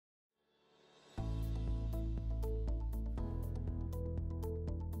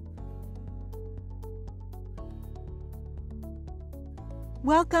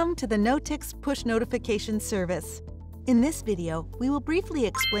Welcome to the Notix push notification service. In this video, we will briefly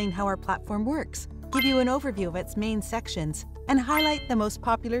explain how our platform works, give you an overview of its main sections, and highlight the most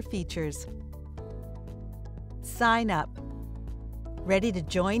popular features. Sign up. Ready to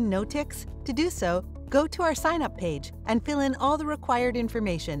join Notix? To do so, go to our sign up page and fill in all the required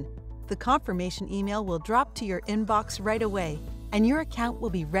information. The confirmation email will drop to your inbox right away, and your account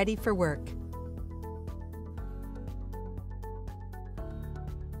will be ready for work.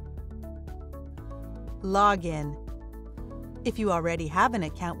 Log in. If you already have an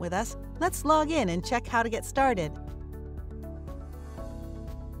account with us, let's log in and check how to get started.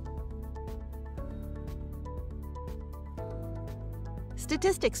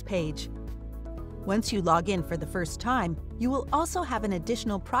 Statistics page. Once you log in for the first time, you will also have an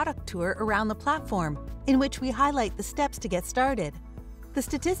additional product tour around the platform, in which we highlight the steps to get started. The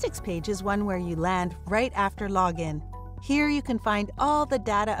statistics page is one where you land right after login. Here you can find all the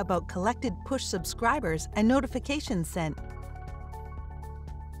data about collected push subscribers and notifications sent.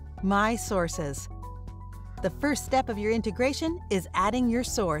 My sources. The first step of your integration is adding your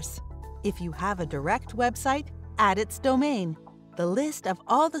source. If you have a direct website, add its domain. The list of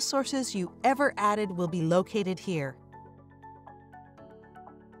all the sources you ever added will be located here.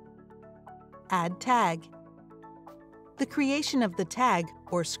 Add tag. The creation of the tag,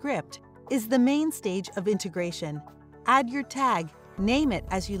 or script, is the main stage of integration. Add your tag, name it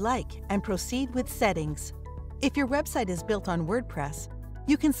as you like, and proceed with settings. If your website is built on WordPress,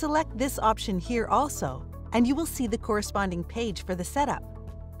 you can select this option here also, and you will see the corresponding page for the setup.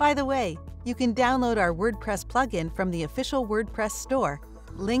 By the way, you can download our WordPress plugin from the official WordPress store.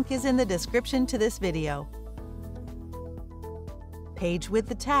 Link is in the description to this video. Page with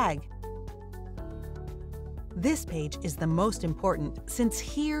the tag. This page is the most important, since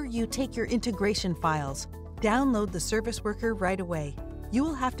here you take your integration files. Download the service worker right away. You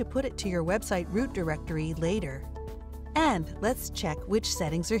will have to put it to your website root directory later. And let's check which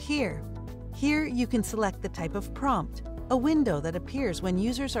settings are here. Here you can select the type of prompt, a window that appears when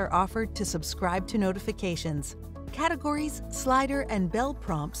users are offered to subscribe to notifications. Categories, slider, and bell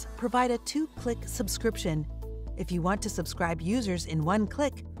prompts provide a two-click subscription. If you want to subscribe users in one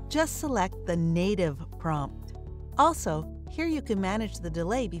click, just select the native prompt. Also, here you can manage the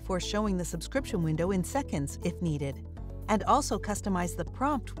delay before showing the subscription window in seconds if needed. And also customize the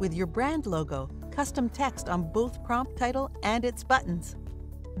prompt with your brand logo, custom text on both prompt title and its buttons.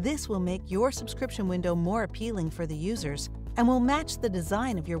 This will make your subscription window more appealing for the users and will match the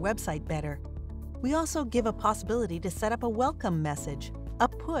design of your website better. We also give a possibility to set up a welcome message, a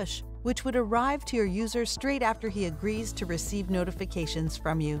push, which would arrive to your user straight after he agrees to receive notifications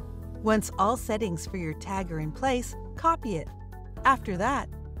from you. Once all settings for your tag are in place, copy it. After that,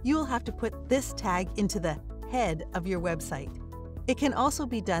 you will have to put this tag into the head of your website. It can also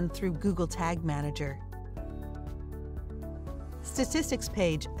be done through Google Tag Manager. Statistics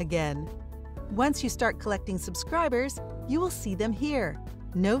page again. Once you start collecting subscribers, you will see them here.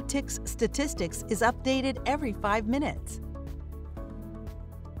 Notix statistics is updated every 5 minutes.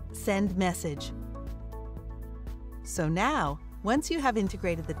 Send message. So now, once you have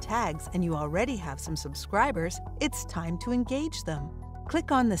integrated the tags and you already have some subscribers, it's time to engage them.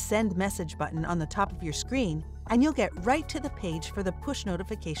 Click on the Send Message button on the top of your screen, and you'll get right to the page for the push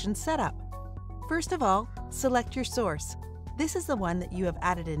notification setup. First of all, select your source. This is the one that you have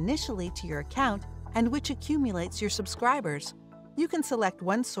added initially to your account and which accumulates your subscribers. You can select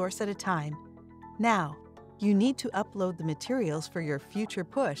one source at a time. Now, you need to upload the materials for your future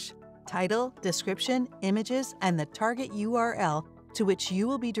push. Title, description, images, and the target URL to which you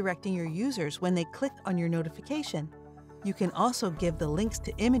will be directing your users when they click on your notification. You can also give the links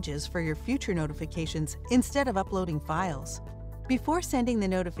to images for your future notifications instead of uploading files. Before sending the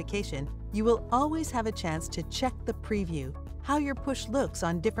notification, you will always have a chance to check the preview, how your push looks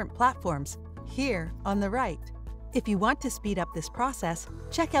on different platforms, here on the right. If you want to speed up this process,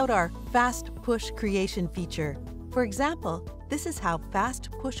 check out our Fast Push Creation feature. For example, this is how fast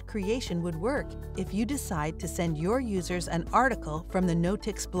push creation would work if you decide to send your users an article from the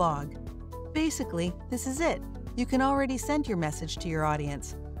Notix blog. Basically, this is it. You can already send your message to your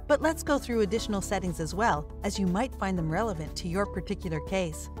audience. But let's go through additional settings as well, as you might find them relevant to your particular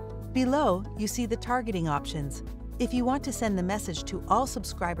case. Below, you see the targeting options. If you want to send the message to all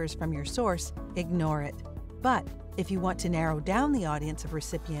subscribers from your source, ignore it. But if you want to narrow down the audience of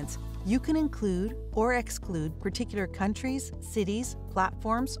recipients, you can include or exclude particular countries, cities,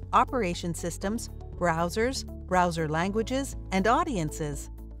 platforms, operation systems, browsers, browser languages, and audiences.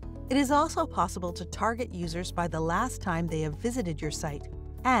 It is also possible to target users by the last time they have visited your site,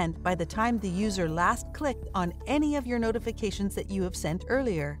 and by the time the user last clicked on any of your notifications that you have sent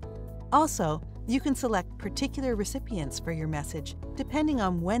earlier. Also, you can select particular recipients for your message depending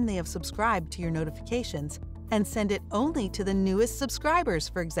on when they have subscribed to your notifications and send it only to the newest subscribers,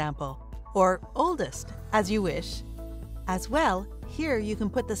 for example, or oldest, as you wish. As well, here you can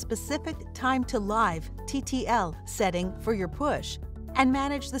put the specific time to live (TTL) setting for your push and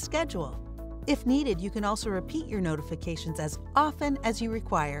manage the schedule. If needed, you can also repeat your notifications as often as you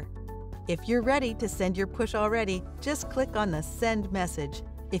require. If you're ready to send your push already, just click on the Send Message.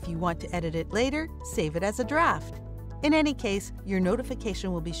 If you want to edit it later, save it as a draft. In any case, your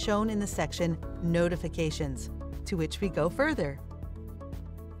notification will be shown in the section Notifications, to which we go further.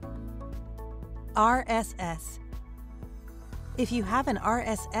 RSS. If you have an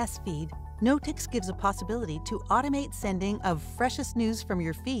RSS feed, Notix gives a possibility to automate sending of freshest news from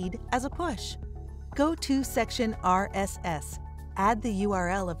your feed as a push. Go to section RSS, add the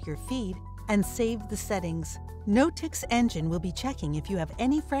URL of your feed, and save the settings. Notix engine will be checking if you have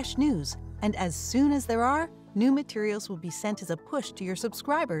any fresh news, and as soon as there are, new materials will be sent as a push to your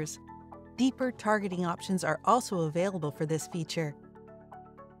subscribers. Deeper targeting options are also available for this feature.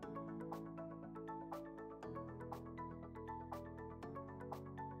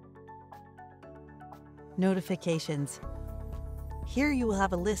 Notifications. Here you will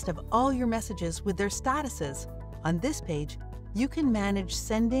have a list of all your messages with their statuses. On this page, you can manage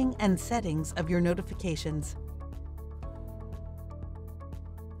sending and settings of your notifications.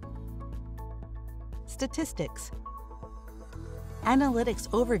 Statistics. Analytics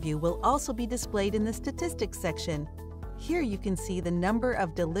overview will also be displayed in the Statistics section. Here you can see the number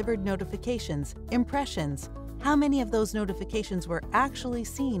of delivered notifications, impressions, how many of those notifications were actually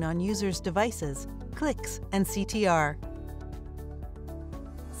seen on users' devices, clicks, and CTR.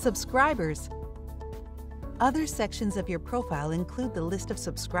 Subscribers. Other sections of your profile include the list of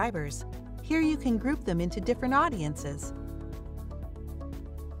subscribers. Here you can group them into different audiences.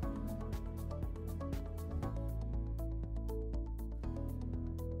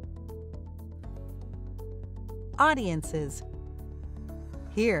 Audiences.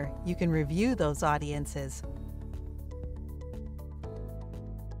 Here you can review those audiences.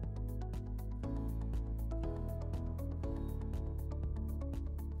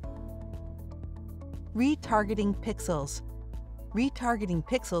 Retargeting pixels. Retargeting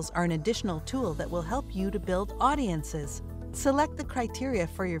pixels are an additional tool that will help you to build audiences. Select the criteria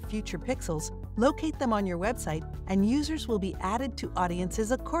for your future pixels, locate them on your website, and users will be added to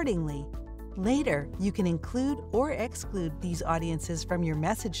audiences accordingly. Later, you can include or exclude these audiences from your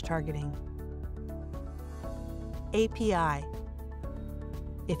message targeting. API.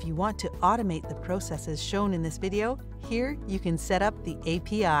 If you want to automate the processes shown in this video, here you can set up the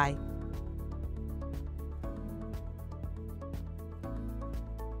API.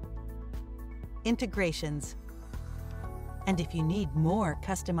 Integrations. And if you need more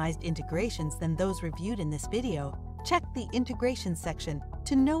customized integrations than those reviewed in this video, check the Integration section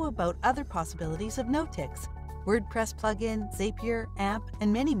to know about other possibilities of Notix, WordPress plugin, Zapier, AMP,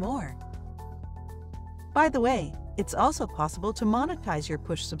 and many more. By the way, it's also possible to monetize your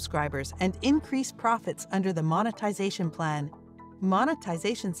push subscribers and increase profits under the monetization plan.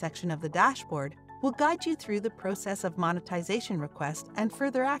 Monetization section of the dashboard will guide you through the process of monetization requests and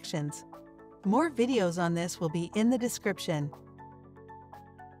further actions. More videos on this will be in the description.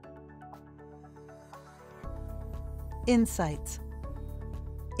 Insights.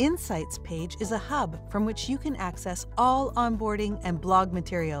 Insights page is a hub from which you can access all onboarding and blog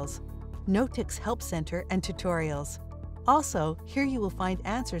materials, Notix Help Center, and tutorials. Also, here you will find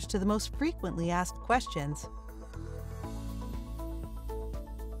answers to the most frequently asked questions.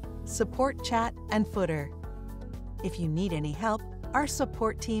 Support chat and footer. If you need any help, our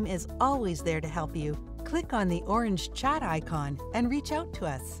support team is always there to help you. Click on the orange chat icon and reach out to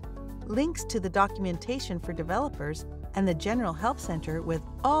us. Links to the documentation for developers and the General Help Center with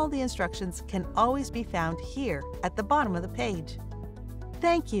all the instructions can always be found here at the bottom of the page.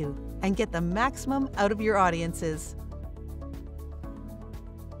 Thank you, and get the maximum out of your audiences.